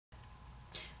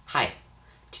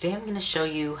Today I'm going to show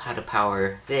you how to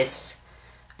power this,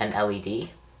 an LED,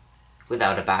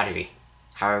 without a battery.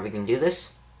 How are we going to do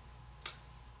this?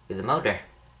 With a motor.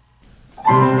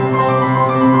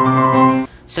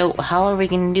 So how are we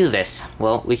going to do this?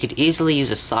 Well, we could easily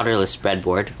use a solderless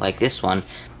breadboard like this one,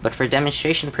 but for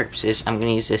demonstration purposes I'm going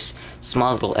to use this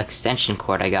small little extension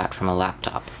cord I got from a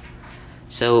laptop.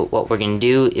 So what we're going to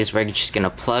do is we're just going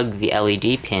to plug the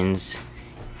LED pins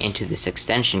into this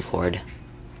extension cord.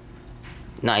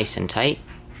 Nice and tight,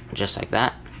 just like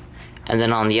that. And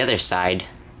then on the other side,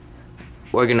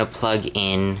 we're going to plug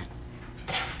in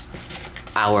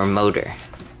our motor.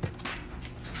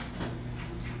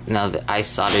 Now that I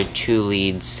soldered 2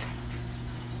 leads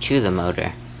to the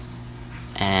motor,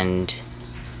 and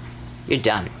you're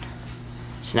done.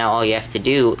 So now all you have to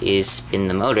do is spin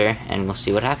the motor and we'll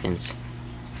see what happens.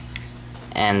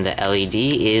 And the LED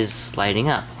is lighting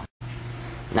up.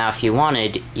 Now if you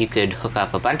wanted, you could hook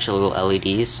up a bunch of little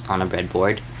LEDs on a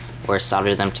breadboard or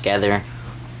solder them together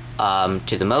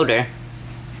to the motor,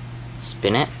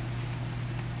 spin it,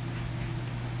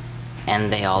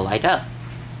 and they all light up.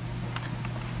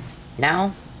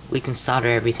 Now we can solder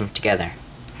everything together.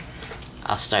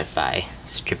 I'll start by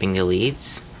stripping the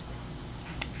leads.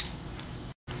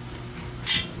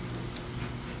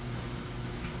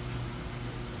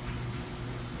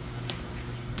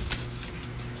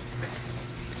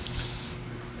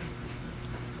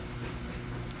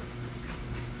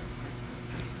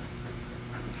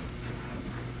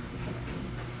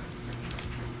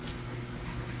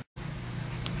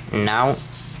 Now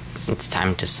it's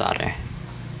time to solder.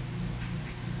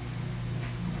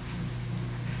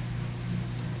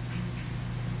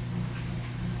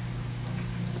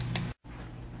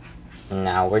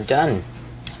 Now we're done.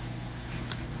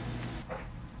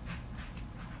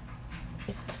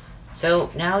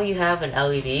 So now you have an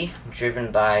LED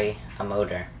driven by a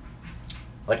motor.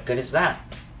 What good is that?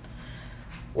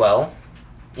 Well,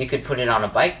 you could put it on a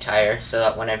bike tire so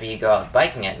that whenever you go out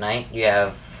biking at night, you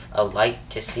have a light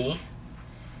to see.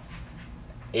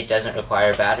 It doesn't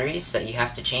require batteries that you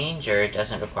have to change, or it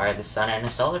doesn't require the sun and a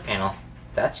solar panel.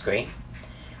 That's great.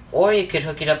 Or you could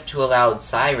hook it up to a loud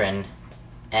siren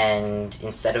and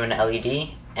instead of an LED,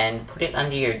 and put it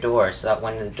under your door so that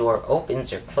when the door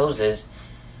opens or closes,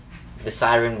 the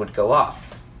siren would go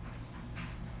off.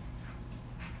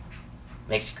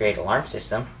 Makes a great alarm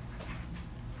system.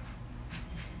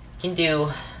 You can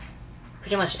do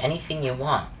pretty much anything you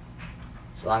want,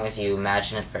 as long as you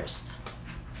imagine it first.